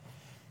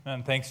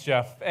And thanks,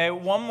 Jeff. Hey,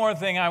 one more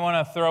thing I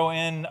want to throw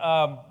in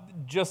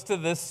just to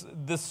this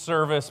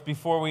service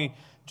before we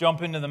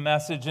jump into the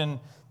message. And,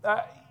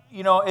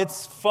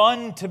 it's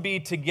fun to be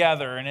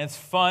together, and it's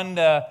fun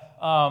to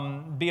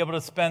be able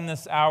to spend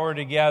this hour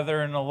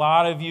together. And a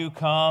lot of you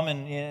come,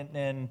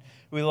 and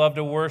we love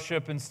to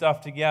worship and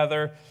stuff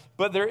together.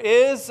 But there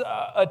is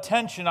a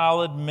tension,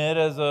 I'll admit,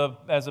 as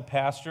a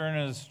pastor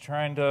and as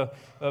trying to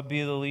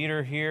be the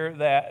leader here,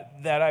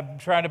 that I'm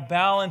trying to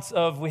balance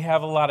of we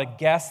have a lot of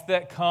guests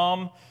that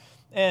come,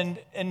 and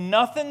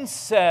nothing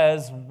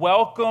says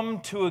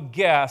welcome to a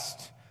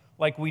guest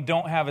like we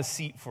don't have a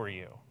seat for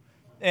you.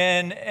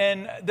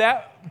 And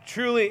that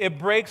truly, it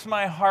breaks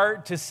my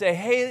heart to say,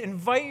 hey,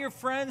 invite your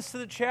friends to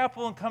the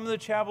chapel and come to the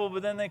chapel,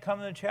 but then they come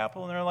to the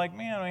chapel and they're like,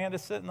 man, we had to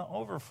sit in the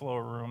overflow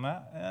room.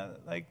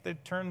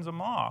 That turns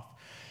them off.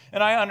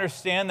 And I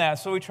understand that,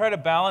 so we try to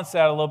balance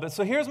that a little bit.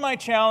 So here's my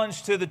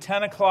challenge to the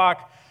 10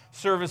 o'clock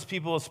service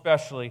people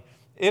especially.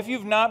 If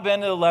you've not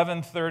been to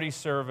 11:30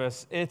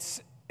 service,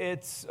 it's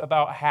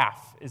about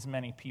half as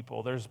many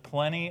people. There's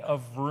plenty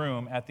of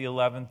room at the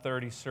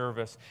 11:30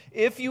 service.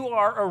 If you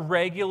are a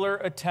regular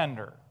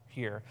attender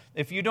here,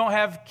 if you don't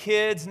have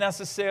kids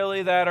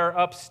necessarily that are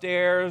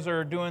upstairs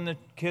or doing the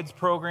kids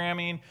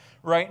programming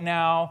right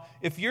now,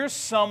 if you're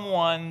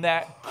someone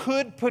that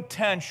could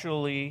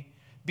potentially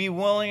be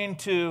willing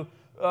to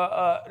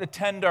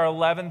attend our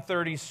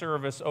 11:30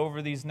 service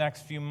over these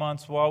next few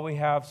months while we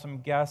have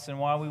some guests and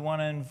while we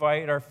want to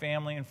invite our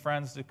family and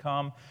friends to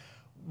come,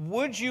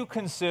 would you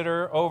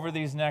consider over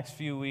these next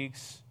few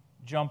weeks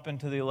jump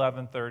into the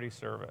 11:30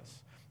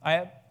 service? I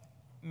have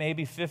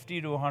maybe 50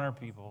 to 100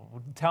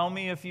 people. Tell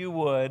me if you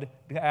would.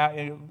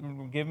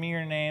 Give me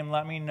your name.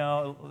 Let me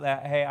know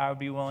that, hey, I would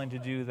be willing to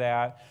do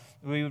that.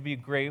 We would be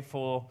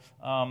grateful.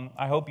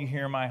 I hope you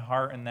hear my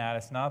heart in that.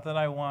 It's not that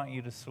I want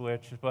you to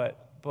switch,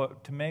 but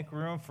to make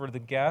room for the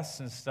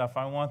guests and stuff,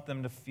 I want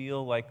them to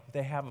feel like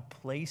they have a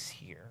place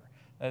here.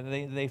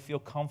 They feel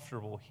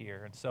comfortable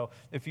here. And so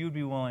if you would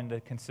be willing to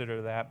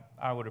consider that,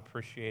 I would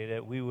appreciate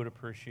it. We would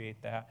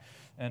appreciate that.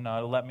 And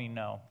let me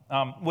know.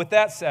 With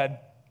that said,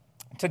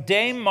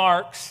 today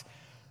marks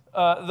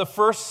the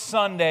first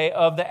Sunday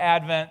of the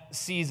Advent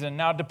season.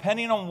 Now,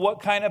 depending on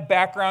what kind of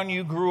background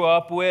you grew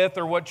up with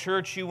or what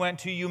church you went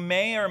to, you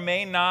may or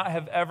may not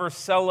have ever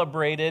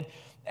celebrated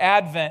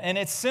Advent. And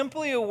it's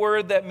simply a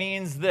word that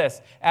means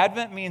this.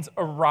 Advent means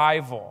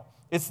arrival.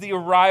 It's the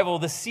arrival.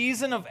 The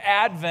season of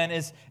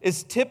Advent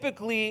is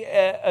typically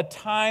a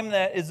time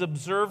that is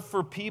observed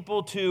for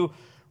people to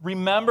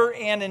remember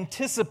and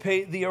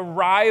anticipate the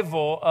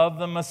arrival of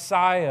the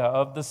Messiah,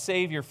 of the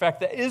Savior. In fact,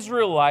 the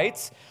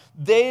Israelites,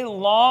 they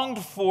longed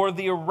for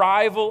the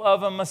arrival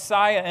of a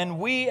Messiah. And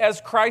we,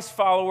 as Christ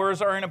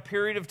followers, are in a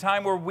period of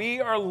time where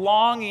we are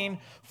longing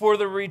for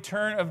the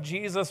return of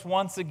Jesus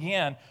once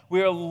again.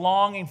 We are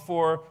longing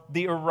for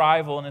the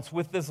arrival. And it's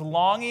with this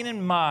longing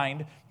in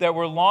mind that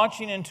we're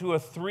launching into a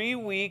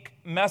 3-week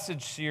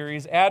message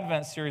series,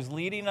 Advent series,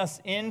 leading us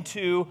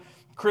into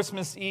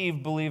Christmas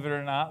Eve, believe it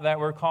or not, that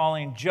we're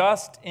calling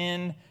Just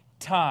in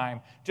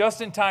Time.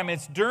 Just in Time.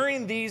 It's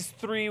during these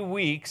 3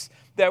 weeks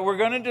that we're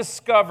going to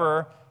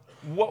discover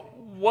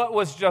what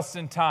was just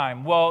in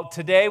time. Well,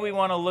 today we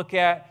want to look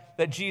at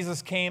that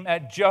Jesus came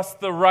at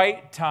just the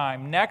right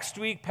time. Next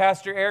week,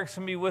 Pastor Eric's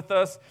going to be with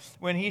us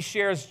when he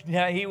shares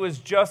he was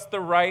just the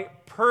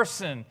right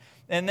person.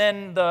 And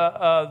then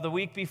the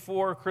week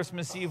before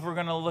Christmas Eve, we're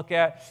going to look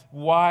at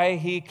why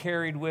he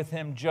carried with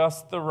him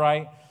just the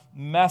right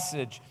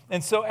message.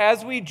 And so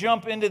as we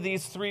jump into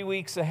these 3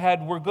 weeks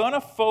ahead, we're going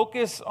to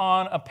focus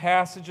on a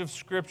passage of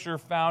Scripture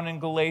found in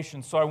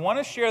Galatians. So I want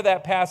to share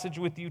that passage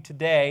with you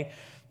today.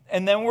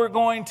 And then we're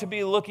going to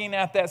be looking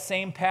at that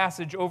same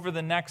passage over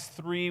the next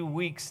 3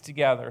 weeks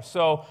together.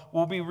 So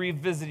we'll be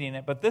revisiting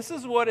it. But this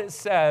is what it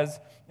says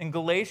in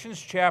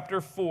Galatians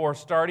chapter 4,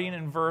 starting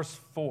in verse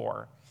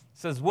 4. It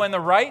says, when the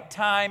right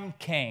time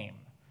came,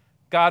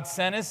 God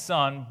sent his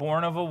Son,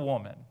 born of a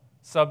woman,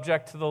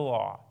 subject to the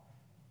law.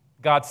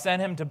 God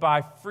sent him to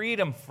buy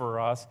freedom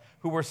for us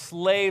who were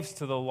slaves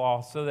to the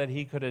law so that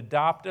he could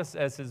adopt us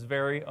as his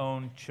very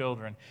own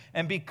children.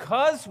 And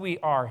because we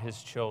are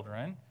his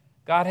children,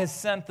 God has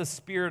sent the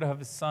Spirit of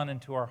his Son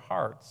into our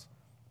hearts,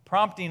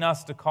 prompting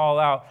us to call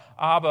out,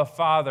 Abba,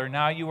 Father.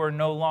 Now you are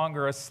no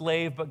longer a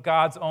slave, but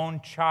God's own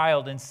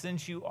child. And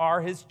since you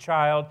are his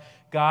child,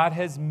 God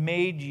has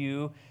made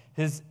you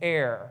his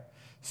heir.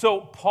 So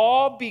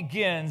Paul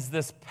begins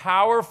this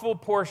powerful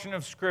portion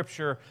of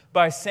Scripture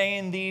by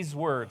saying these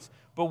words,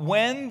 but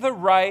when the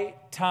right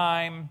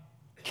time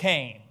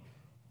came.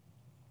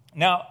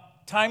 Now,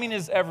 timing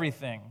is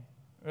everything.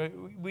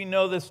 We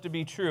know this to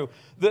be true.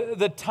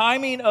 The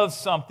timing of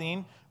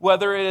something,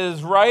 whether it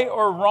is right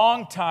or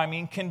wrong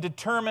timing, can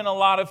determine a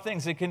lot of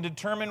things. It can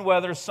determine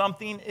whether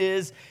something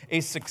is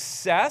a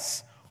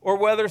success or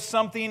whether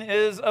something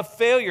is a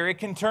failure. It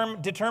can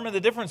determine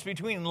the difference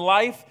between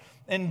life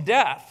and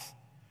death.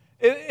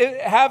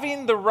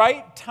 Having the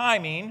right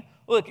timing,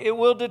 look, it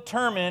will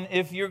determine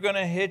if you're going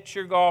to hit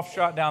your golf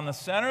shot down the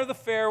center of the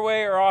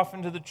fairway or off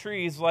into the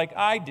trees like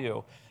I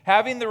do.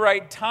 Having the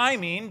right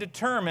timing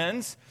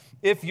determines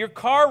if your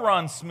car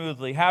runs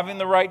smoothly. Having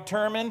the right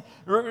timing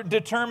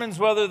determines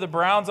whether the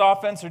Browns'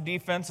 offense or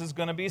defense is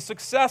going to be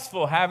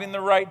successful. Having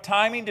the right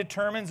timing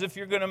determines if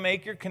you're going to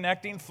make your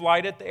connecting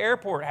flight at the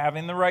airport.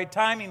 Having the right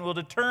timing will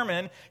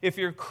determine if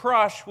your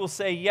crush will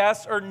say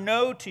yes or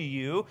no to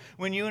you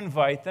when you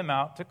invite them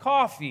out to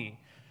coffee.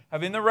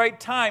 Having the right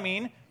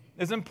timing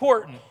is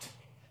important.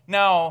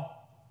 Now,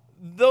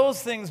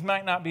 those things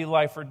might not be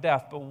life or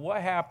death, but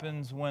what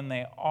happens when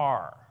they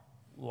are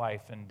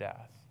life and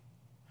death?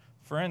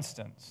 For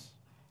instance,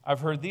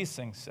 I've heard these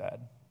things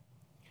said.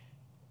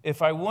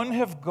 If I wouldn't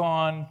have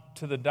gone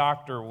to the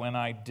doctor when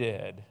I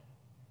did,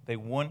 they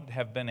wouldn't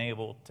have been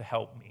able to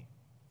help me.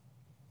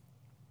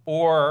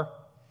 Or,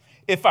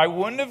 if I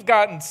wouldn't have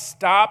gotten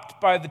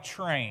stopped by the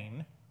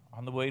train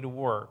on the way to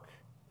work,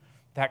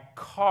 that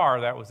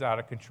car that was out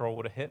of control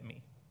would have hit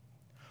me.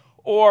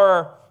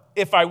 Or,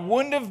 if I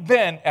wouldn't have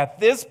been at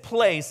this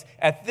place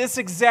at this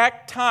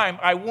exact time,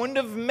 I wouldn't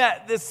have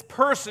met this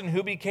person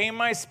who became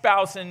my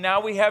spouse, and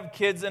now we have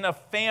kids and a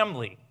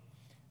family.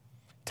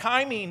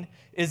 Timing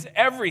is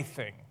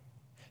everything.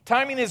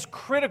 Timing is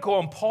critical,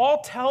 and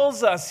Paul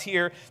tells us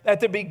here at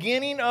the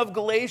beginning of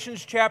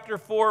Galatians chapter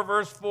 4,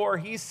 verse 4,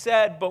 he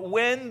said, "But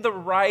when the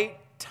right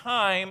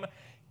time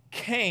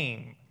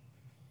came."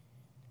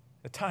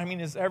 The timing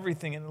is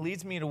everything, and it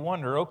leads me to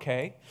wonder,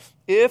 okay,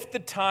 if the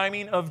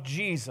timing of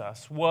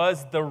Jesus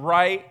was the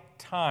right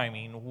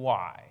timing,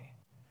 why?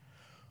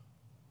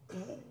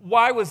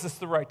 Why was this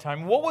the right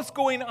time? What was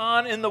going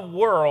on in the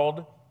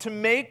world to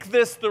make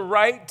this the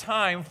right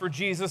time for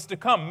Jesus to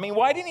come? I mean,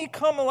 why didn't he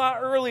come a lot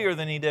earlier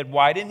than he did?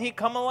 Why didn't he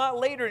come a lot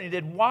later than he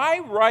did? Why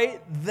right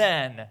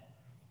then?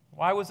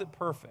 Why was it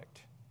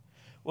perfect?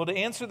 Well, to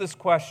answer this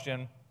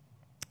question,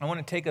 I want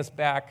to take us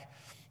back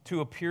to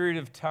a period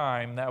of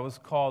time that was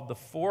called the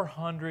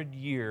 400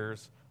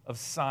 years of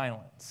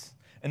silence.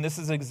 And this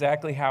is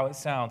exactly how it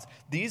sounds.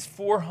 These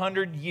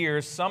 400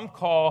 years, some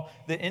call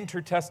the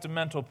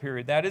intertestamental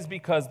period. That is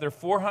because they're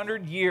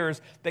 400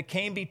 years that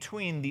came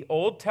between the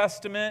Old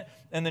Testament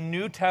and the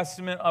New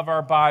Testament of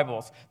our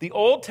Bibles. The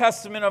Old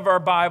Testament of our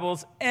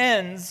Bibles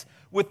ends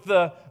with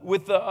the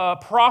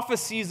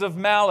prophecies of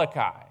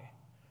Malachi.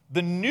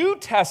 The New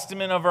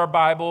Testament of our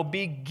Bible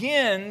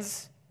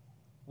begins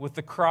with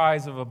the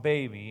cries of a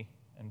baby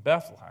in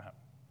Bethlehem.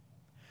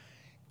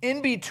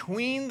 In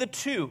between the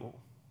two,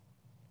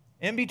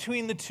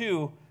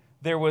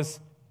 there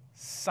was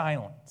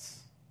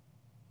silence.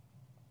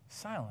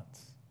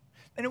 Silence.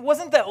 And it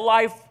wasn't that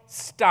life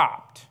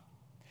stopped.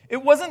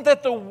 It wasn't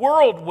that the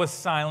world was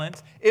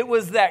silent. It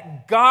was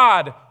that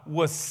God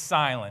was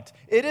silent.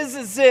 It is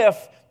as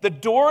if the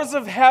doors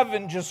of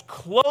heaven just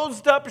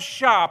closed up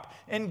shop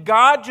and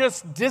God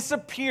just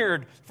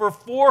disappeared for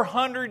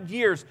 400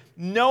 years.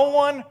 No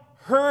one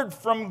heard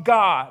from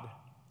God.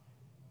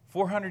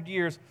 400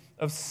 years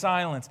of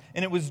silence.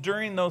 And it was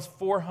during those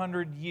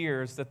 400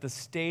 years that the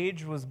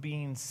stage was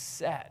being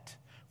set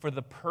for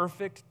the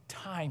perfect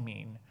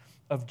timing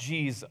of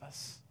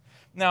Jesus.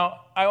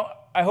 Now,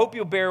 I hope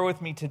you'll bear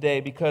with me today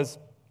because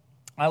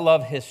I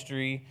love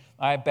history.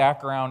 My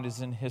background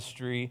is in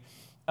history.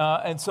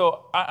 And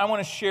so I want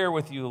to share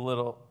with you a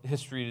little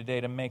history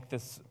today to make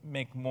this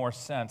make more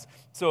sense.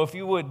 So if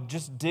you would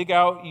just dig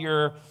out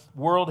your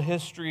world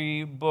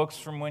history books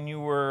from when you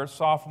were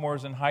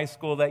sophomores in high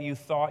school that you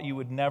thought you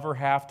would never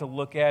have to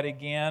look at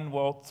again.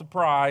 Well,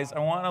 surprise, I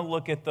want to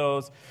look at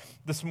those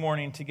this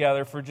morning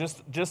together for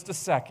just a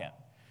second.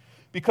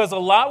 Because a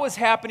lot was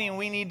happening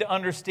we need to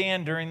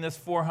understand during this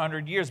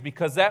 400 years.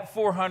 Because that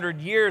 400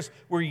 years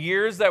were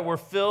years that were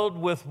filled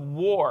with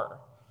war.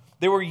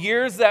 They were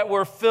years that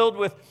were filled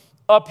with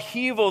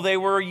upheaval. They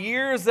were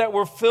years that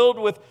were filled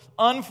with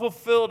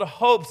unfulfilled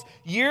hopes.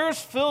 Years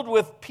filled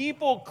with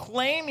people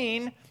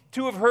claiming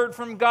to have heard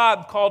from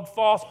God, called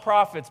false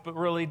prophets, but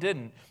really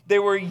didn't. They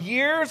were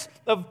years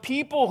of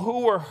people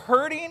who were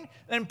hurting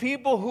and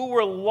people who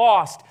were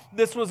lost.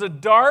 This was a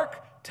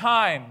dark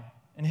time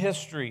in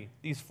history,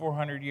 these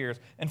 400 years.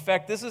 In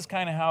fact, this is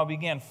kind of how it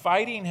began.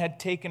 Fighting had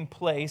taken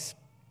place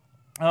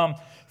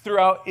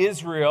throughout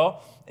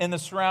Israel and the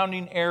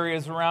surrounding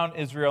areas around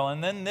Israel.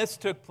 And then this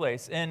took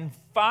place. In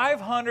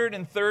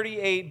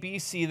 538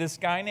 BC, this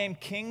guy named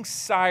King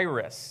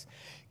Cyrus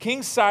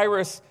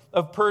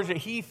of Persia,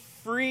 he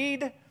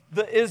freed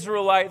the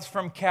Israelites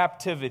from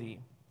captivity.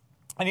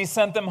 And he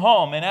sent them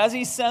home. And as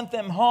he sent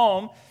them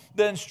home,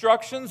 the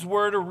instructions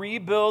were to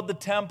rebuild the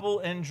temple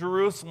in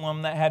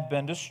Jerusalem that had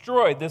been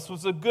destroyed. This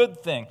was a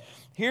good thing.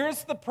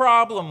 Here's the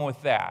problem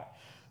with that.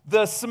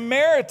 The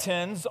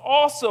Samaritans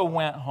also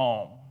went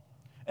home.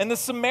 And the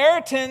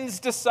Samaritans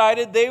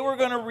decided they were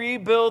going to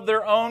rebuild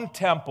their own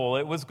temple.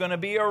 It was going to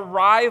be a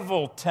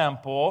rival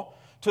temple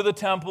to the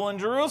temple in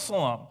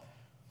Jerusalem.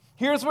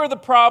 Here's where the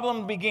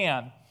problem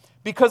began.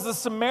 Because the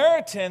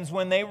Samaritans,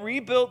 when they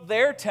rebuilt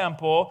their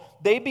temple,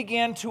 they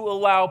began to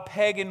allow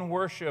pagan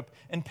worship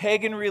and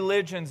pagan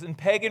religions and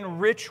pagan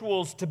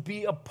rituals to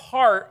be a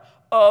part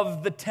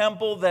of the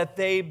temple that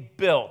they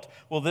built.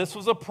 Well, this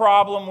was a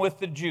problem with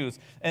the Jews,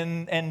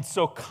 and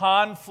so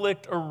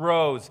conflict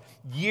arose.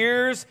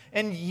 Years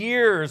and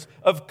years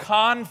of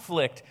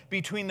conflict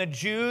between the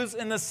Jews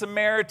and the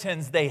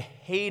Samaritans. They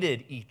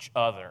hated each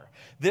other.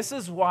 This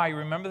is why,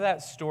 remember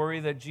that story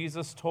that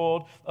Jesus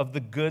told of the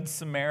Good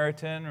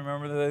Samaritan?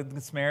 Remember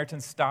the Samaritan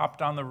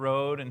stopped on the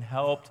road and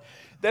helped?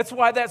 That's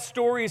why that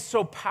story is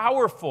so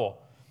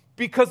powerful,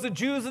 because the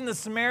Jews and the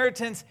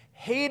Samaritans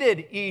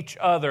hated each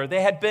other.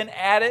 They had been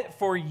at it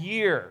for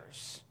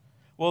years.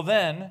 Well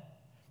then,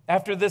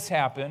 after this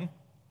happened,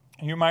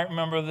 you might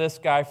remember this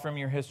guy from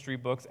your history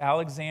books,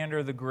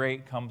 Alexander the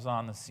Great comes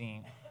on the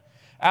scene.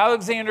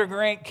 Alexander the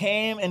Great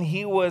came and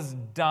he was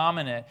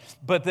dominant.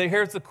 But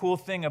here's the cool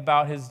thing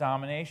about his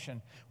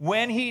domination.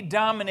 When he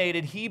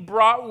dominated, he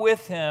brought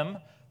with him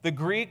the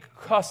Greek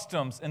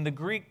customs and the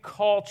Greek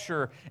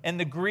culture and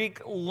the Greek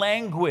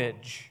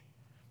language.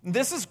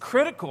 This is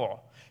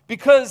critical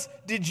because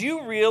did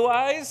you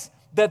realize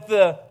that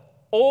the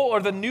Old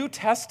or the New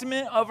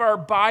Testament of our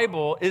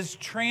Bible is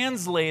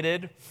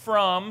translated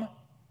from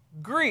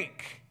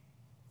Greek?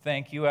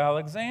 Thank you,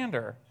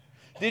 Alexander.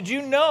 Did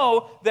you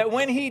know that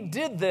when he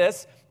did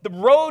this, the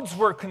roads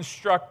were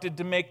constructed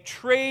to make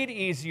trade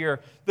easier?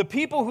 The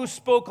people who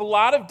spoke a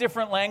lot of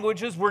different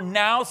languages were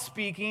now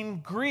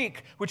speaking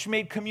Greek, which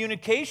made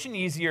communication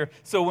easier.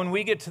 So when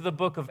we get to the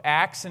book of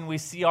Acts and we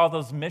see all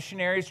those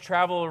missionaries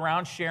travel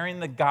around sharing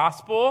the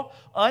gospel,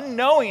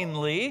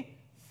 unknowingly,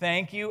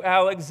 thank you,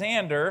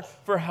 Alexander,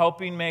 for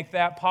helping make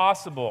that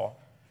possible.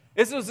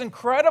 This was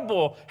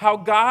incredible how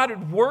God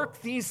had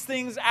worked these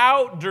things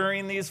out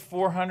during these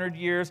 400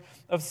 years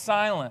of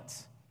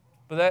silence.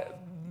 But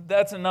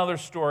that's another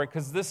story,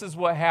 because this is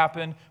what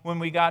happened when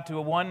we got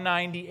to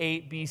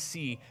 198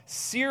 BC.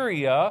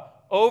 Syria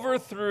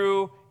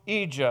overthrew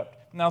Egypt.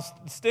 Now,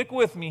 stick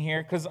with me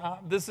here, because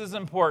this is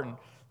important.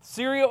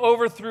 Syria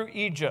overthrew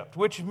Egypt,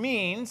 which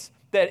means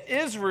that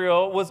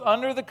Israel was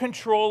under the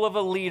control of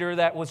a leader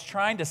that was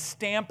trying to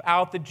stamp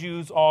out the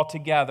Jews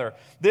altogether.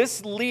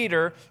 This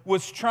leader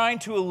was trying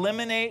to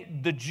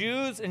eliminate the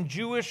Jews and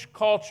Jewish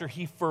culture.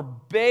 He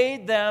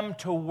forbade them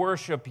to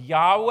worship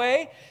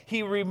Yahweh.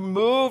 He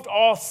removed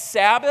all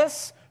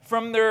Sabbaths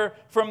from their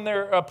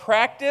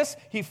practice.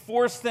 He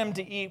forced them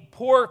to eat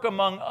pork,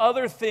 among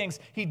other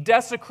things. He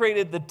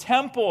desecrated the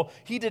temple.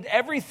 He did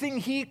everything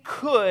he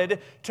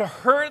could to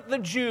hurt the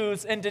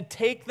Jews and to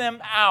take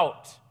them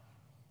out.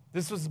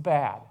 This was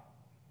bad.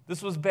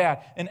 This was bad.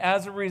 And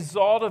as a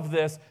result of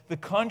this, the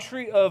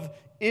country of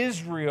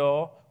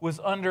Israel was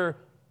under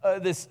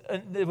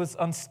it was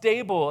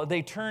unstable.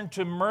 They turned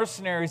to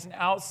mercenaries and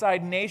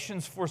outside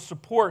nations for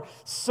support.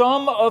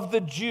 Some of the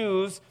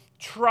Jews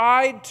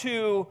tried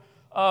to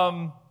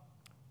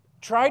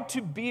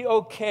be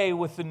okay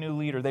with the new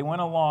leader. They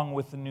went along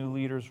with the new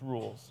leader's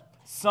rules.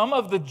 Some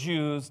of the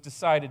Jews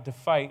decided to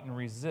fight and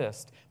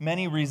resist.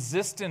 Many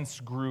resistance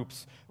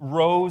groups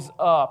rose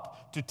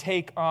up to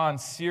take on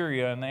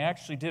Syria, and they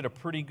actually did a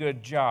pretty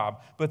good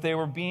job, but they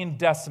were being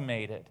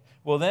decimated.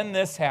 Well, then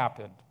this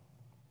happened.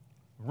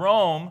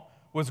 Rome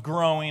was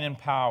growing in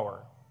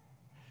power.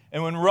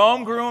 And when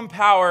Rome grew in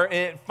power,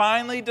 it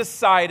finally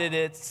decided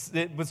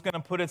it was going to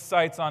put its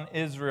sights on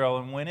Israel.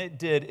 And when it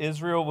did,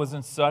 Israel was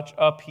in such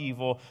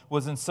upheaval,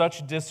 was in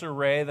such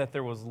disarray that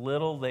there was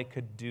little they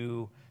could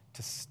do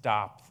to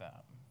stop them.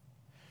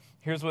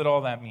 Here's what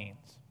all that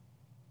means.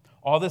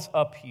 All this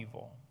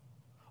upheaval,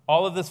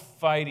 all of this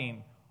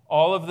fighting,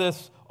 all of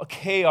this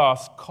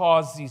chaos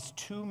caused these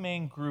two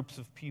main groups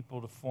of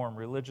people to form,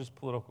 religious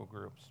political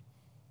groups.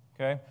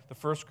 Okay? The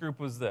first group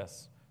was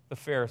this, the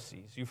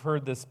Pharisees. You've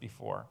heard this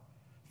before.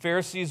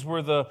 Pharisees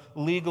were the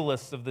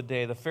legalists of the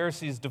day. The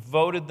Pharisees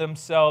devoted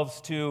themselves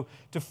to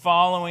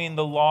following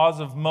the laws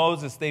of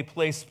Moses. They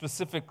placed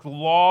specific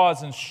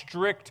laws and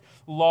strict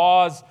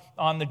laws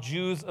on the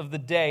Jews of the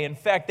day. In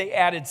fact, they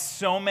added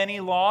so many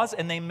laws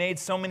and they made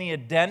so many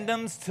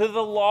addendums to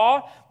the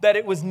law that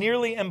it was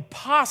nearly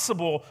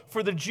impossible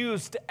for the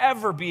Jews to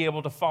ever be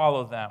able to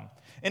follow them.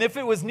 And if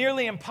it was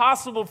nearly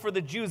impossible for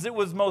the Jews, it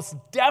was most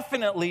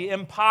definitely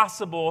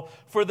impossible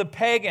for the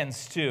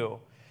pagans too.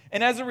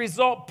 And as a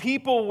result,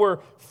 people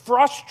were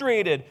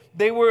frustrated.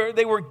 They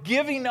were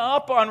giving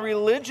up on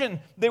religion.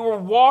 They were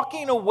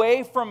walking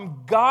away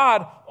from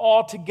God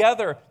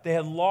altogether. They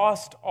had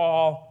lost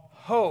all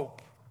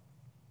hope.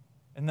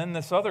 And then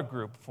this other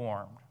group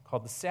formed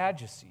called the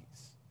Sadducees.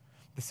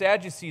 The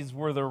Sadducees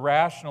were the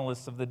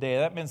rationalists of the day.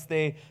 That means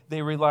they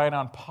relied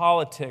on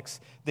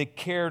politics. They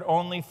cared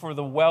only for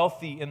the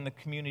wealthy in the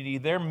community.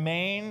 Their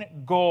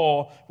main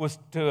goal was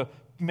to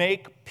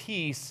make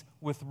peace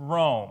with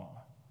Rome.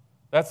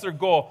 That's their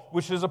goal,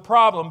 which is a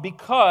problem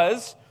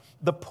because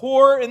the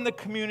poor in the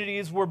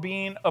communities were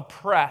being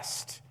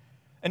oppressed.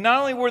 And not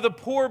only were the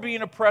poor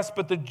being oppressed,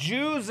 but the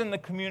Jews in the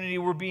community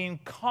were being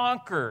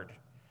conquered.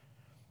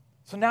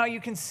 So now you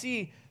can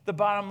see the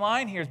bottom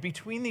line here is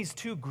between these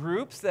two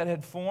groups that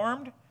had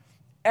formed,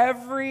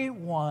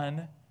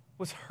 everyone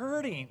was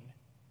hurting.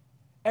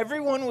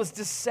 Everyone was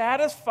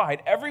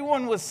dissatisfied.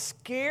 Everyone was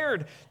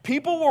scared.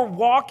 People were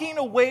walking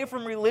away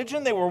from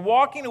religion. They were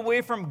walking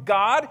away from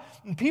God.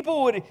 And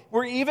people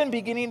were even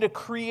beginning to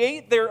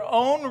create their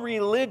own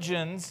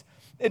religions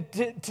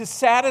to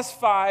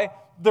satisfy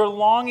their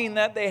longing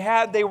that they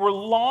had. They were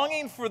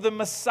longing for the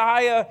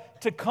Messiah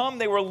to come.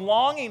 They were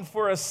longing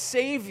for a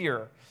Savior.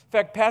 In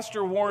fact,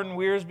 Pastor Warren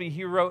Wiersbe,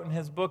 he wrote in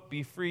his book,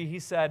 Be Free, he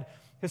said,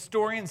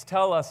 historians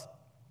tell us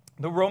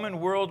the Roman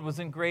world was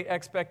in great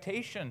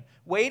expectation,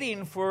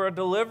 waiting for a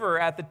deliverer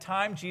at the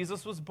time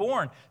Jesus was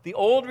born. The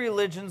old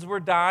religions were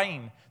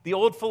dying. The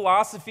old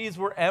philosophies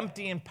were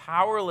empty and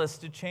powerless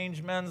to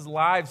change men's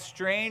lives.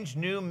 Strange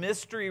new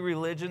mystery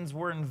religions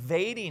were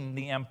invading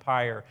the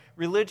empire.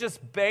 Religious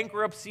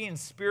bankruptcy and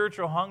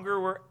spiritual hunger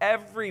were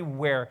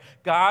everywhere.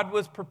 God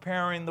was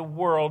preparing the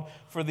world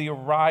for the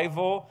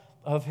arrival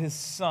of his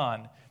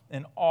Son.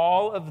 And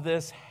all of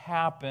this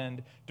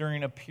happened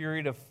during a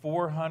period of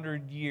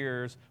 400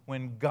 years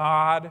when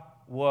God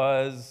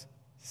was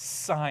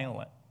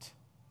silent.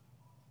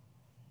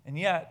 And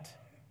yet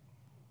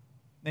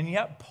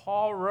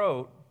Paul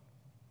wrote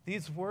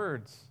these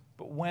words,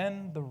 but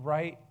when the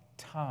right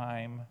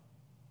time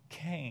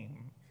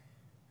came,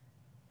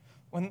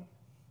 when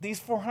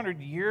these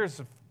 400 years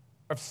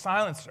of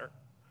silence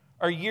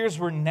are years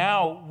where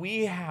now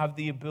we have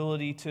the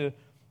ability to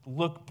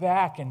look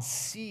back and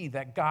see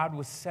that God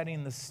was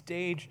setting the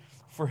stage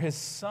for his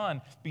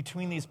Son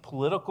between these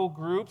political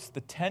groups,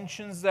 the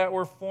tensions that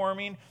were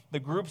forming, the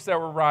groups that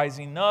were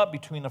rising up,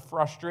 between the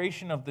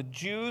frustration of the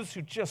Jews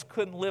who just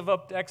couldn't live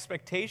up to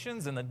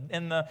expectations and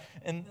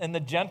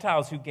the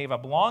Gentiles who gave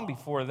up long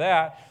before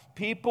that.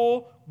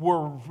 People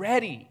were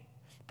ready.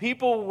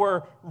 People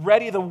were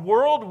ready. The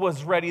world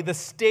was ready. The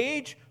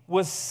stage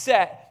was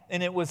set,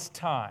 and it was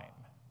time.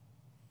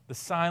 The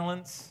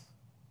silence,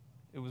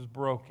 it was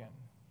broken.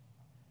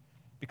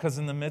 Because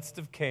in the midst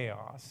of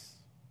chaos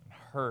and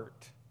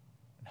hurt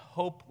and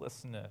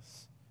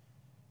hopelessness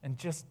and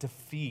just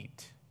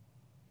defeat,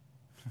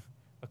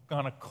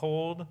 on a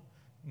cold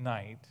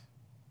night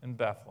in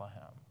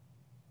Bethlehem,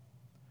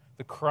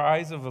 the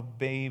cries of a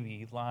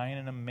baby lying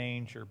in a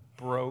manger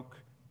broke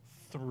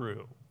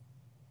through.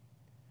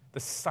 The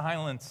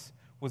silence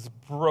was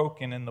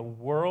broken and the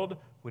world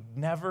would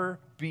never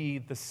be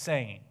the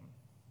same.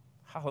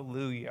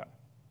 Hallelujah.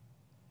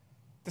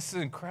 This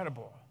is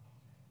incredible.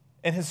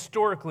 And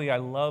historically, I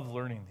love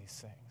learning these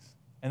things.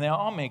 And they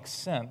all make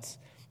sense.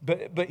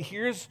 But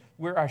here's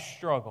where I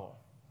struggle.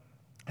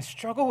 I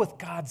struggle with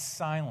God's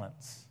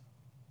silence.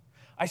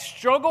 I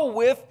struggle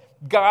with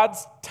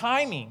God's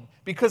timing,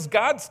 because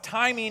God's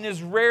timing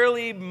is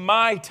rarely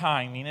my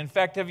timing. In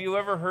fact, have you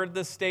ever heard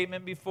this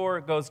statement before?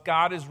 It goes,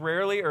 God is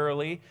rarely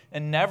early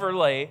and never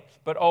late,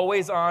 but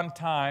always on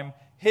time,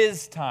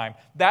 his time.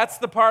 That's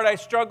the part I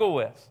struggle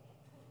with.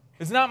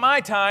 It's not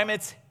my time,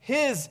 it's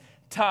his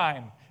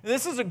time.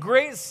 This is a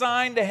great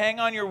sign to hang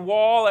on your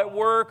wall at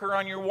work or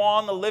on your wall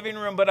in the living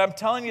room, but I'm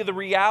telling you, the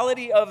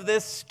reality of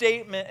this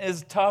statement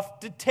is tough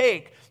to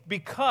take,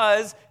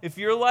 because if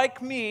you're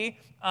like me,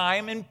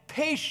 I'm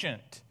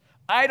impatient.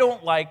 I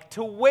don't like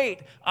to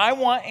wait. I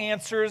want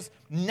answers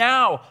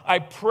now. I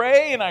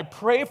pray and I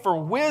pray for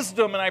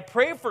wisdom and I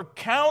pray for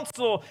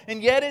counsel,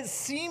 and yet it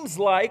seems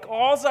like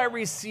all I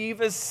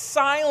receive is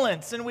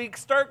silence, and we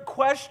start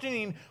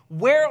questioning,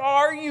 where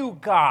are you,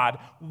 God?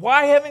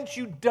 Why haven't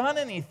you done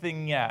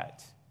anything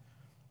yet?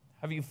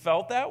 Have you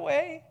felt that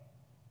way?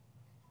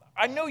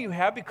 I know you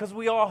have, because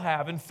we all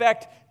have. In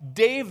fact,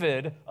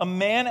 David, a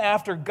man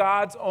after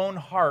God's own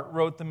heart,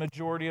 wrote the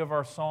majority of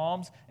our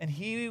Psalms, and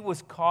he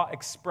was caught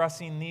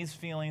expressing these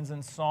feelings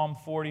in Psalm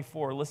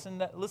 44. Listen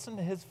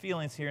to his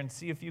feelings here and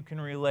see if you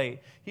can relate.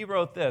 He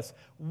wrote this: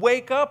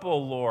 "Wake up, O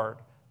Lord.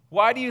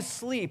 Why do you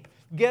sleep?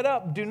 Get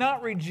up. Do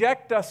not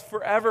reject us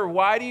forever.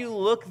 Why do you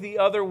look the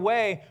other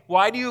way?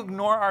 Why do you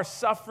ignore our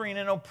suffering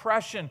and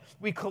oppression?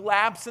 We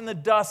collapse in the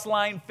dust,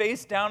 lying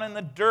face down in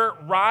the dirt.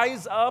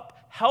 Rise up.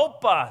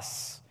 Help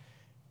us."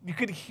 You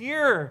could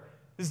hear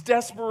his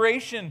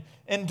desperation.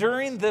 And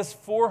during this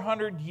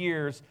 400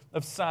 years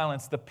of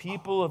silence, the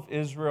people of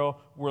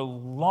Israel were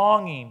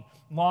longing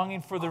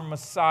for their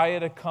Messiah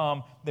to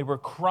come. They were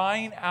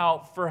crying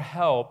out for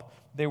help.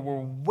 They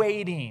were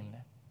waiting.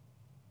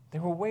 They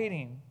were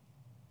waiting.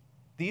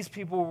 These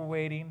people were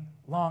waiting,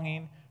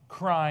 longing,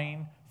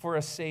 crying for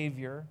a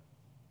Savior.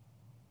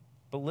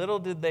 But little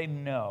did they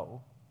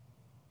know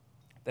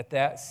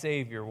that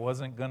Savior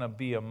wasn't going to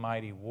be a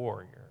mighty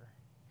warrior.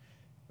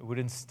 It would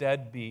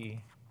instead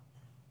be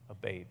a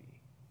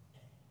baby.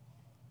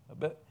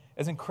 But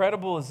as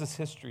incredible as this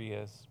history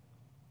is,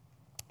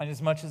 and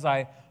as much as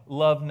I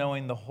love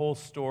knowing the whole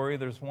story,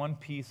 there's one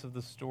piece of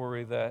the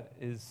story that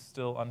is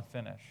still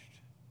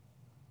unfinished.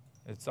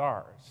 It's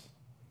ours.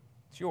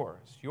 It's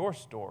yours. Your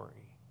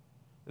story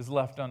is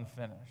left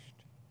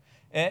unfinished.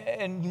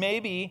 And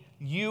maybe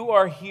you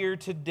are here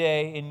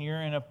today and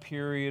you're in a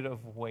period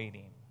of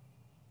waiting.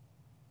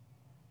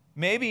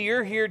 Maybe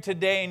you're here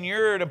today and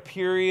you're at a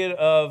period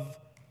of,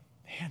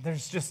 man,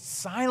 there's just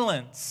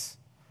silence.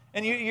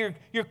 And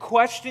you're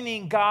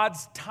questioning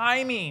God's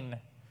timing.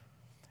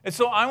 And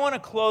so I want to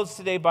close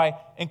today by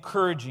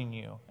encouraging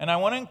you. And I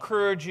want to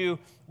encourage you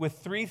with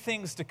 3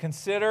 things to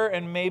consider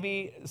and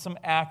maybe some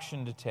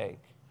action to take.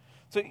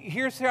 So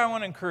here's how I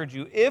want to encourage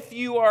you. If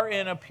you are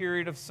in a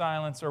period of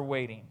silence or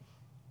waiting,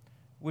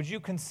 would you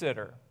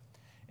consider,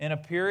 in a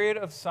period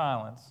of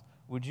silence,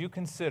 would you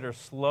consider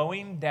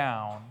slowing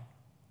down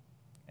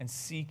and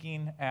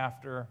seeking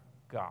after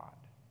God?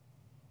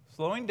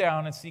 Slowing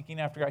down and seeking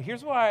after God.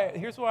 Here's why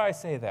I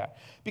say that.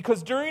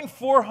 Because during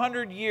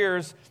 400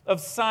 years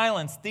of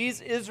silence, these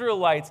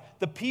Israelites,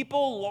 the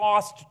people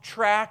lost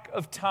track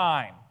of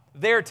time,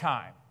 their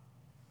time.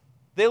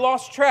 They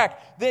lost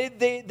track.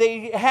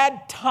 They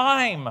had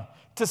time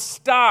to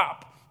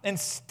stop and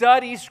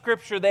study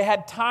Scripture. They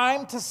had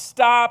time to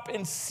stop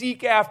and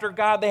seek after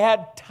God. They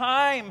had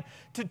time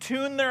to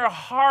tune their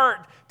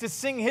heart to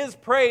sing His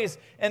praise,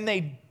 and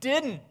they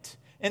didn't.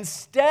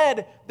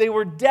 Instead, they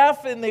were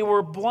deaf and they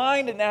were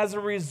blind, and as a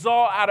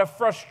result, out of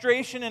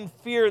frustration and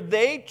fear,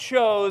 they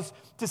chose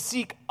to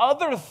seek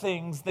other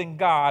things than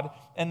God,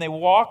 and they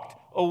walked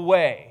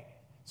away.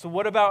 So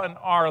what about in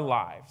our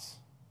lives?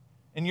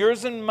 In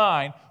yours and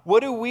mine,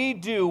 what do we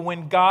do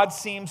when God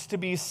seems to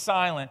be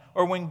silent,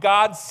 or when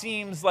God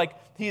seems like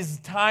His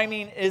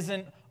timing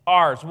isn't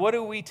ours? What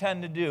do we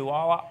tend to do?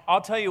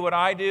 I'll tell you what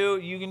I do.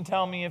 You can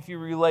tell me if you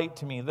relate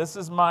to me. This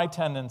is my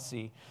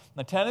tendency.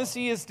 The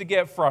tendency is to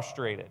get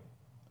frustrated.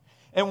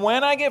 And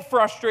when I get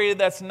frustrated,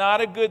 that's not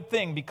a good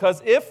thing,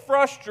 because if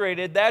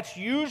frustrated, that's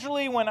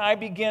usually when I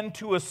begin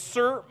to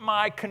assert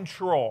my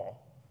control.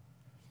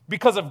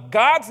 Because if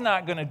God's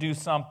not going to do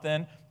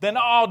something, then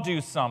I'll do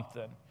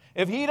something.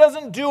 If He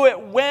doesn't do it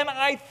when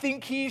I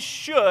think He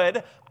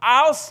should,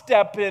 I'll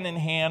step in and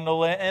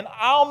handle it, and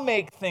I'll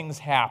make things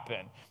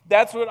happen.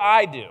 That's what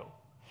I do.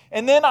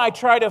 And then I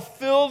try to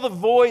fill the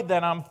void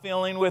that I'm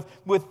feeling with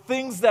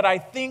things that I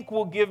think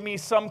will give me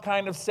some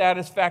kind of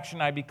satisfaction.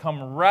 I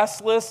become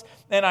restless,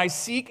 and I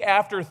seek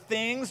after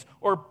things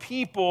or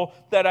people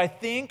that I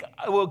think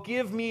will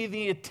give me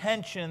the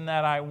attention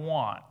that I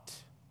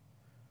want.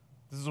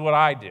 This is what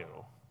I do.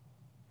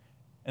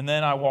 And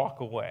then I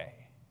walk away.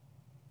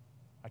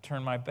 I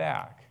turn my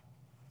back.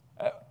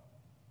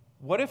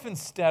 What if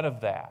instead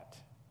of that,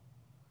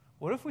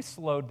 what if we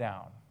slowed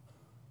down,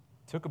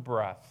 took a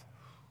breath?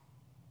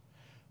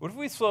 What if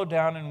we slowed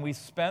down and we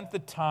spent the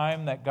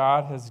time that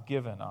God has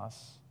given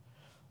us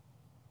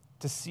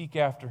to seek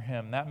after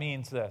Him? That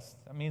means this.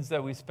 That means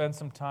that we spend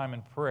some time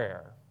in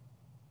prayer.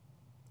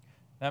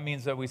 That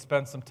means that we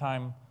spend some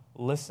time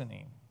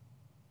listening.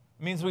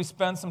 It means we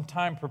spend some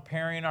time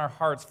preparing our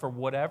hearts for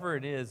whatever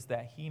it is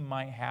that He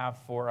might have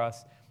for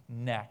us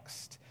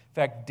next. In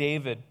fact,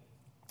 David,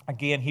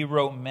 again, he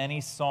wrote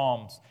many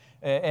Psalms.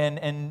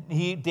 And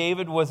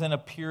David was in a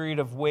period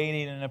of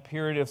waiting and a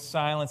period of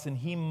silence, and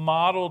he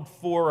modeled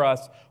for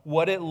us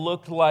what it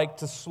looked like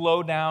to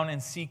slow down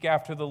and seek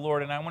after the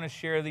Lord. And I want to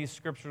share these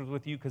scriptures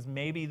with you because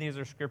maybe these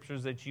are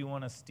scriptures that you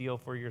want to steal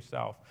for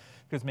yourself,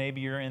 because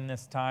maybe you're in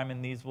this time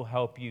and these will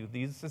help you.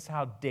 This is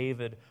how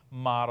David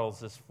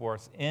models this for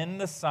us. In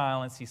the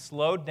silence, he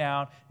slowed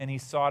down and he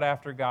sought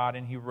after God,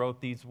 and he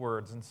wrote these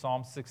words in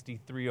Psalm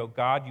 63, "O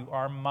God, you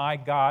are my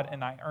God,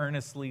 and I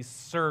earnestly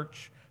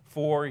search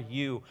for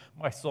you.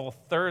 My soul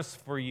thirsts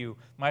for you.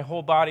 My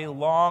whole body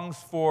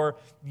longs for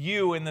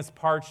you in this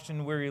parched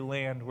and weary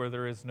land where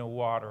there is no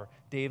water."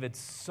 David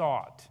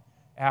sought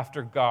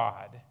after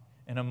God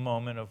in a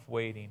moment of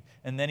waiting.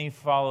 And then he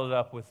followed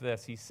up with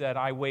this. He said,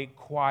 "I wait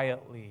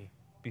quietly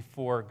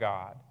before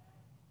God,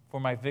 for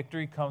my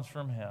victory comes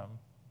from Him.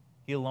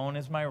 He alone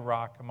is my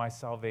rock and my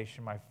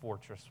salvation, my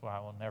fortress, where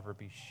I will never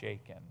be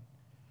shaken."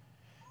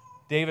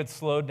 David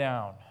slowed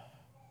down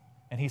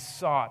and he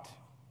sought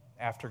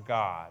after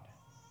God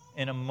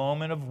in a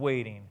moment of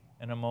waiting,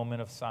 in a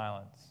moment of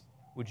silence.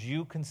 Would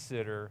you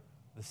consider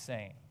the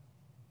same?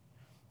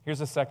 Here's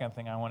the second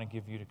thing I want to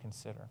give you to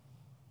consider.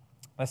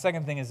 The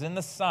second thing is, in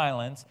the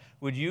silence,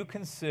 would you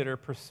consider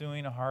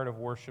pursuing a heart of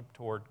worship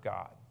toward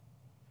God?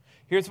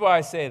 Here's why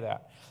I say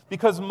that.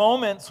 Because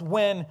moments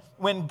when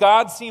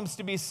God seems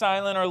to be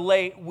silent or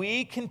late,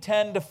 we can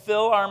tend to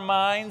fill our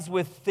minds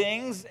with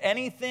things,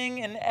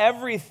 anything and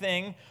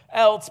everything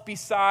else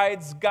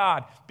besides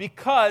God.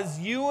 Because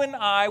you and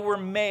I were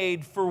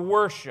made for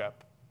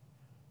worship.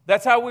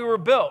 That's how we were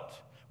built.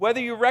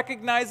 Whether you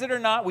recognize it or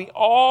not, we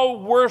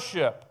all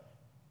worship,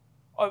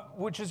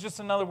 which is just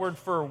another word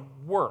for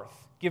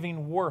worth,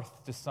 giving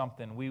worth to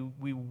something.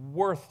 We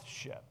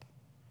worship.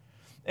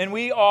 And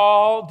we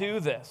all do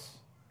this.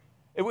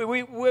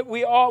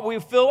 We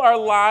fill our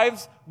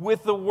lives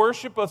with the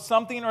worship of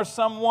something or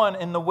someone.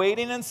 In the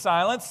waiting and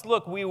silence,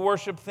 look, we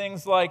worship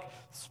things like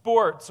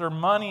sports or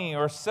money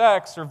or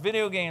sex or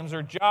video games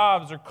or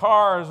jobs or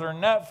cars or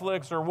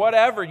Netflix or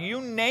whatever.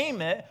 You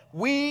name it,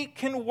 we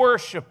can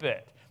worship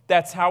it.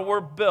 That's how we're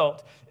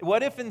built.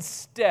 What if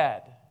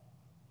instead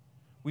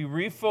we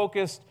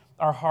refocused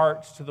our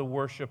hearts to the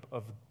worship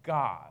of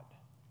God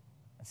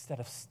instead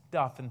of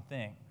stuff and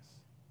things?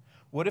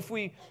 What if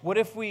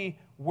we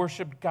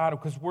worshiped God?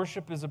 Because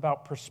worship is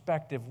about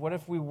perspective. What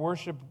if we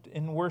worshiped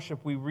in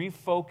worship? We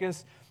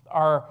refocused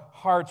our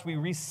hearts. We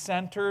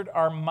recentered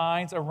our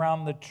minds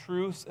around the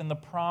truths and the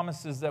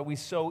promises that we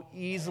so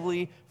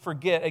easily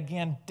forget.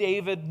 Again,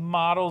 David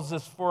models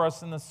this for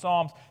us in the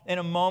Psalms. In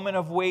a moment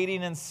of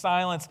waiting and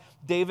silence,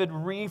 David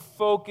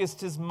refocused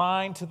his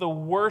mind to the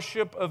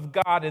worship of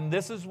God. And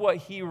this is what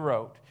he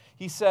wrote.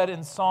 He said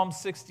in Psalm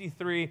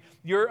 63,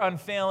 "Your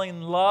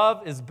unfailing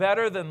love is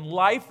better than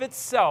life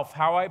itself.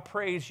 How I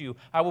praise you.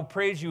 I will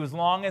praise you as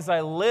long as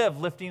I live,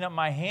 lifting up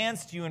my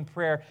hands to you in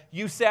prayer.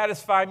 You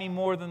satisfy me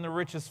more than the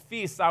richest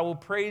feast. I will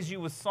praise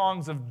you with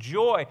songs of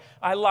joy.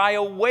 I lie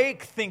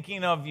awake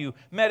thinking of you,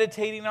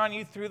 meditating on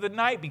you through the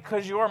night.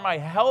 Because you are my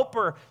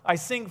helper, I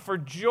sing for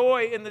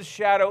joy in the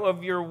shadow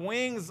of your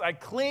wings. I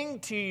cling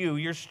to you.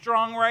 Your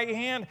strong right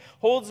hand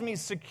holds me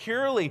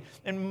securely."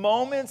 In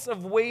moments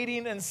of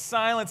waiting and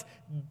silence,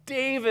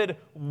 David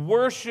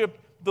worshiped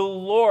the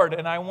Lord,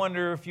 and I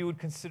wonder if you would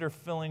consider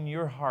filling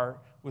your heart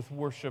with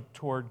worship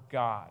toward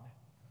God.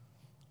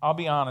 I'll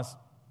be honest.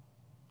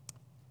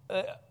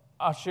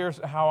 I'll share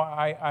how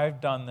I've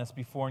done this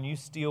before, and you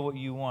steal what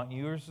you want.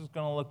 Yours is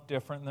going to look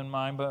different than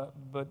mine,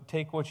 but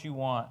take what you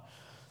want.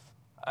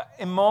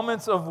 In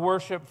moments of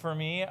worship for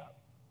me,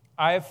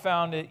 I have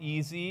found it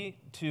easy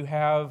to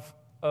have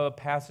a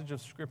passage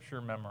of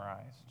Scripture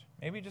memorized,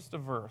 maybe just a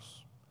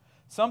verse.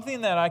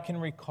 Something that I can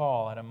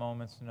recall at a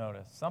moment's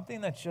notice. Something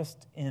that's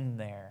just in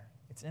there.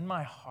 It's in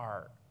my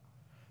heart.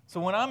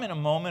 So when I'm in a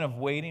moment of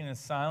waiting and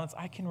silence,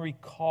 I can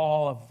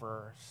recall a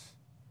verse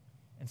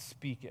and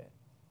speak it.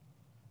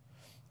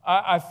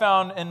 I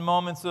found in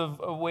moments of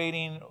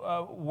waiting,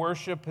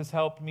 worship has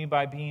helped me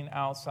by being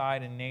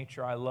outside in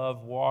nature. I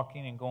love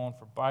walking and going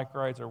for bike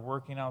rides or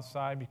working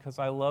outside because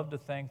I love to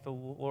thank the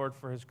Lord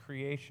for His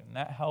creation.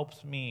 That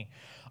helps me.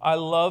 I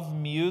love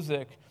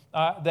music.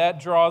 That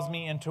draws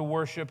me into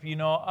worship.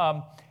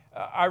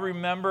 I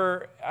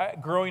remember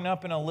growing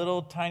up in a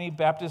little tiny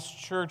Baptist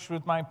church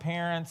with my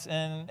parents,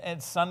 and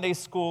at Sunday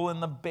school in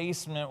the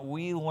basement,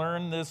 we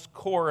learned this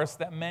chorus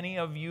that many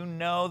of you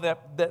know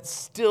that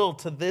still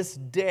to this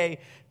day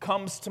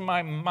comes to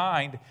my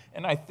mind,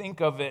 and I think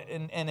of it,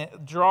 and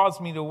it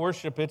draws me to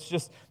worship. It's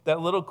just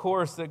that little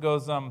chorus that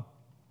goes,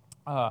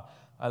 I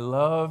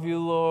love you,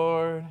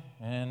 Lord,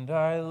 and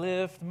I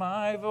lift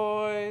my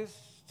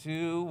voice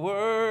to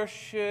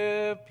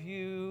worship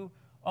you,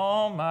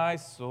 all my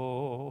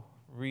soul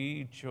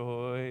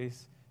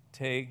rejoice.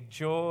 Take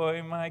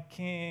joy, my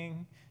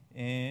King,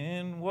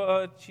 in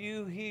what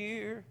you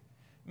hear.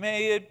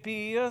 May it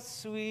be a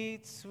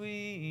sweet,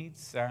 sweet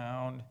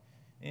sound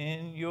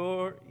in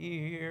your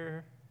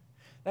ear.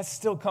 That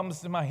still comes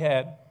to my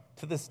head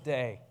to this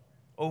day,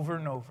 over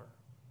and over.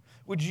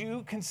 Would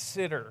you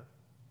consider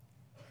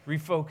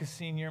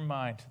refocusing your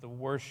mind to the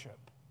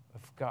worship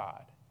of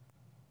God?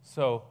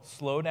 So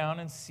slow down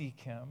and seek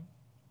Him,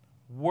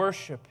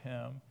 worship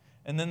Him,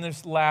 and then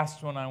this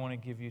last one I want to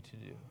give you to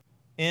do.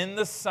 In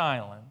the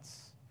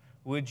silence,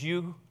 would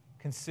you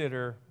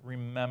consider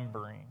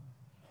remembering?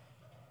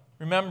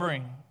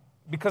 Remembering,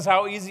 because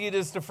how easy it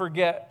is to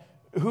forget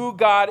who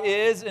God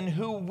is and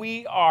who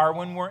we are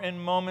when we're in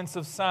moments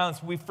of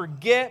silence. We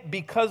forget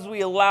because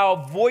we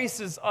allow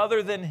voices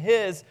other than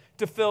His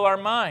to fill our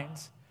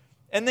minds.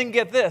 And then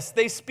get this,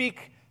 they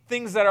speak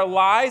things that are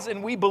lies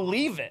and we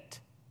believe it.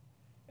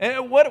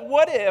 And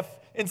what if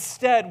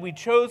instead we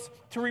chose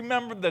to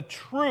remember the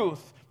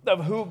truth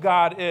of who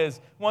God is?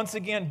 Once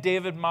again,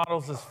 David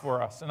models this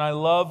for us. And I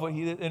love what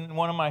in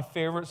one of my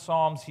favorite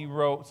Psalms he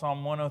wrote,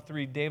 Psalm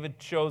 103, David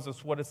shows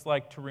us what it's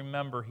like to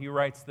remember. He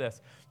writes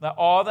this, that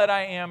all that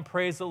I am,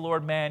 praise the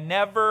Lord, may I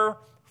never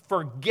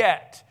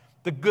forget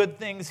the good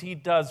things He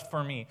does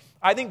for me.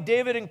 I think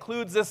David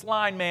includes this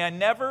line, may I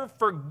never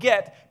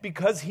forget,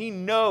 because he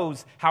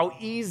knows how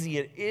easy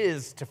it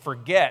is to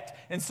forget.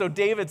 And so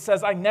David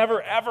says, I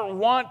never ever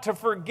want to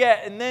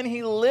forget. And then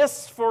he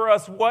lists for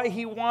us what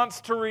he wants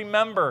to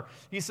remember.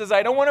 He says,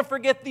 I don't want to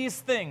forget these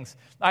things.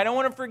 I don't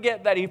want to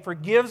forget that He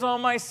forgives all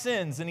my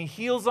sins and He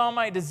heals all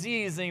my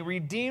disease and He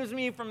redeems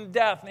me from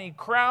death and He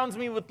crowns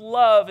me with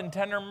love and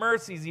tender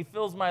mercies. He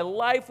fills my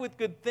life with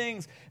good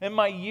things and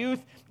my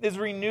youth is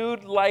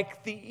renewed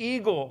like the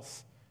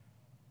eagles.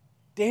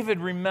 David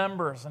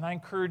remembers, and I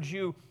encourage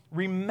you,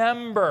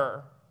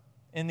 remember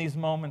in these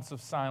moments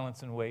of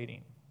silence and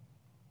waiting.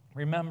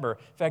 Remember.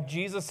 In fact,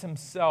 Jesus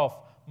Himself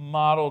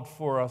modeled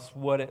for us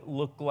what it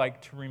looked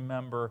like to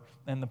remember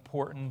and the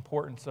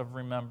importance of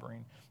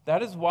remembering.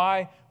 That is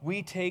why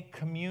we take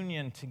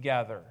communion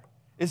together,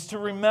 is to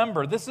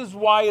remember. This is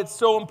why it's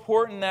so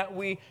important that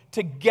we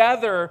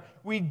together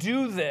we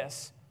do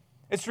this.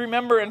 It's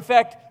remember. In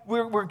fact,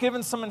 we're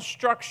given some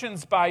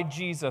instructions by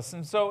Jesus.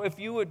 And so if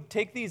you would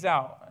take these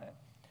out.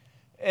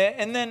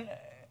 And then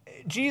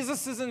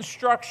Jesus'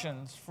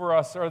 instructions for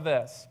us are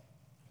this.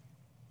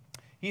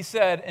 He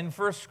said in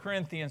 1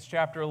 Corinthians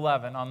chapter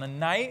 11, on the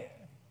night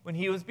when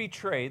He was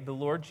betrayed, the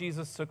Lord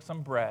Jesus took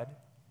some bread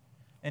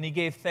and He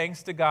gave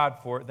thanks to God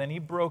for it. Then He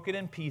broke it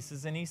in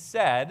pieces and He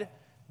said,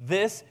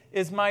 This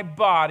is my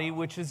body,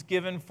 which is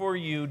given for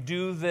you.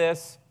 Do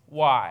this,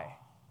 why?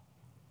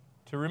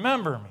 To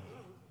remember me.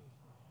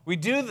 We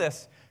do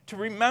this to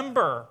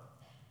remember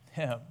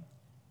him.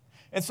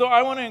 And so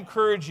I want to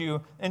encourage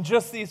you in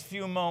just these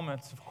few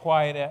moments of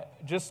quiet,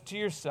 just to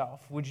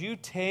yourself, would you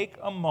take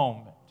a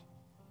moment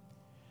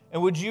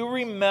and would you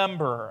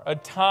remember a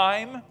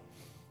time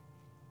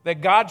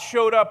that God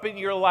showed up in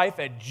your life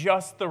at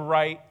just the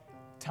right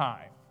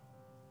time?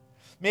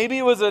 Maybe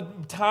it was a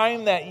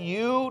time that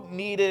you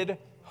needed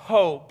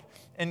hope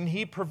and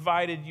he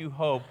provided you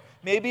hope.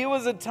 Maybe it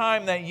was a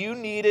time that you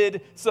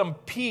needed some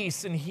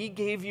peace and he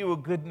gave you a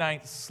good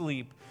night's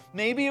sleep.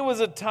 Maybe it was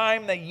a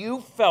time that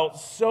you felt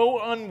so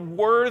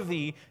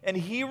unworthy and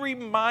he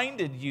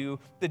reminded you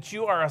that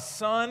you are a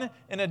son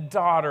and a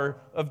daughter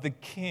of the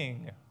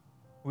King.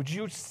 Would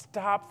you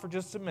stop for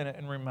just a minute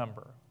and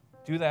remember?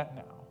 Do that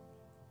now.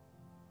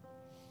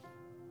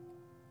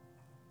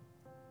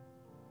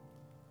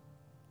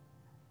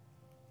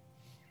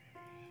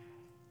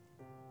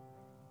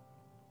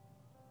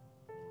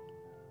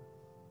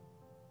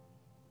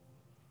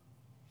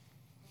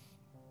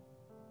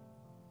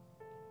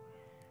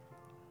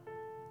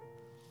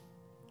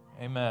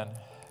 Amen.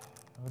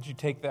 Would you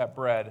take that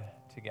bread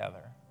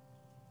together?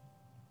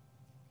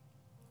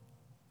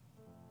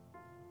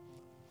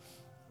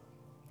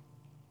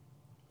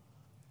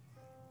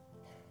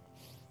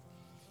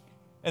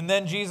 And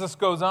then Jesus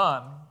goes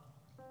on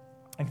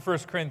in 1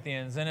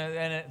 Corinthians, and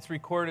it's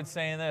recorded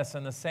saying this,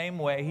 in the same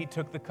way he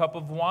took the cup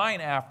of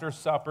wine after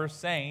supper,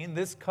 saying,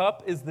 this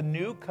cup is the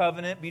new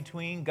covenant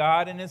between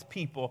God and his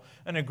people,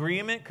 an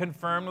agreement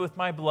confirmed with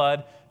my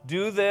blood.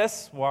 Do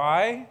this,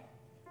 why?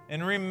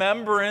 In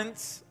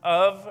remembrance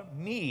of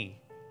me,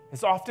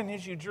 as often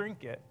as you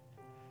drink it.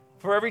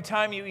 For every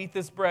time you eat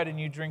this bread and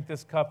you drink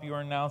this cup, you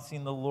are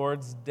announcing the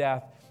Lord's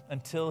death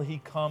until he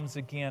comes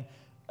again.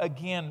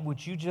 Again,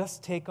 would you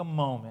just take a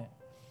moment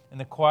in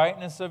the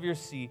quietness of your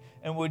seat,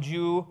 and would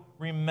you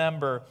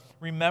remember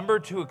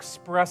to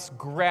express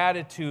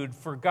gratitude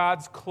for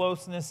God's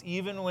closeness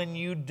even when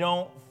you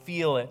don't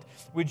feel it?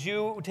 Would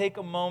you take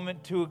a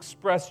moment to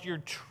express your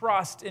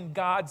trust in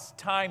God's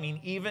timing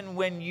even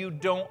when you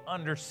don't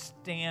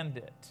understand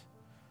it?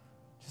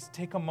 Just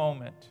take a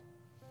moment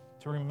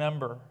to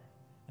remember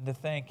and to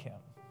thank him.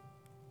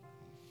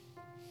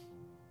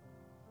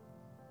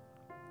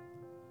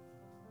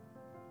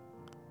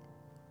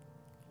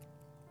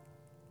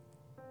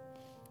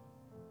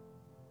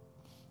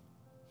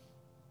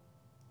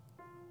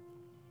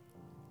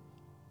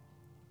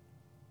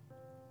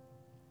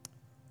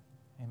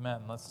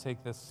 Amen. Let's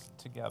take this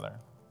together.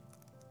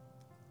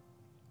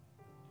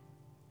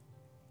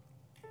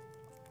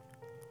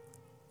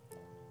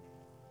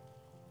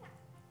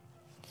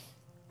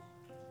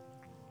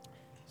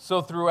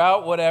 So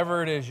throughout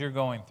whatever it is you're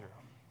going through,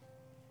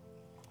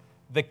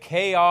 the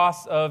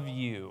chaos of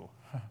you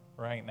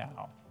right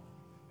now,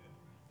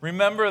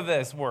 remember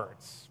these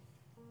words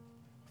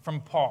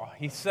from Paul.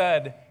 He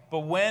said, but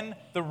when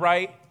the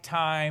right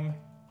time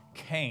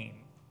came,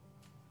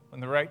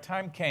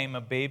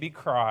 a baby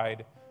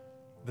cried,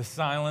 the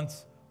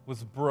silence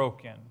was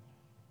broken,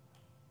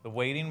 the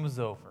waiting was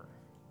over,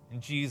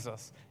 and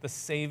Jesus, the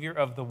Savior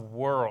of the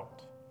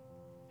world,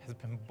 has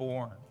been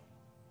born.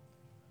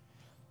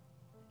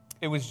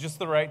 It was just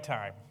the right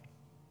time.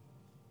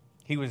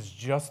 He was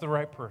just the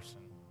right person,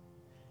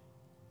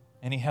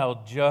 and he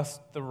held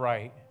just the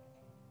right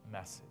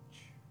message.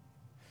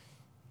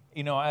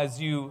 You know, as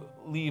you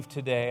leave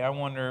today, I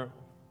wonder,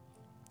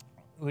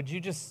 would you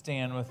just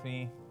stand with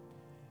me?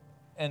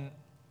 And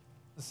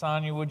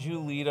Sonia, would you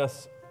lead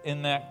us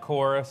in that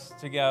chorus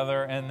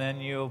together, and then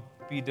you'll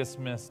be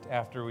dismissed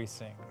after we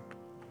sing.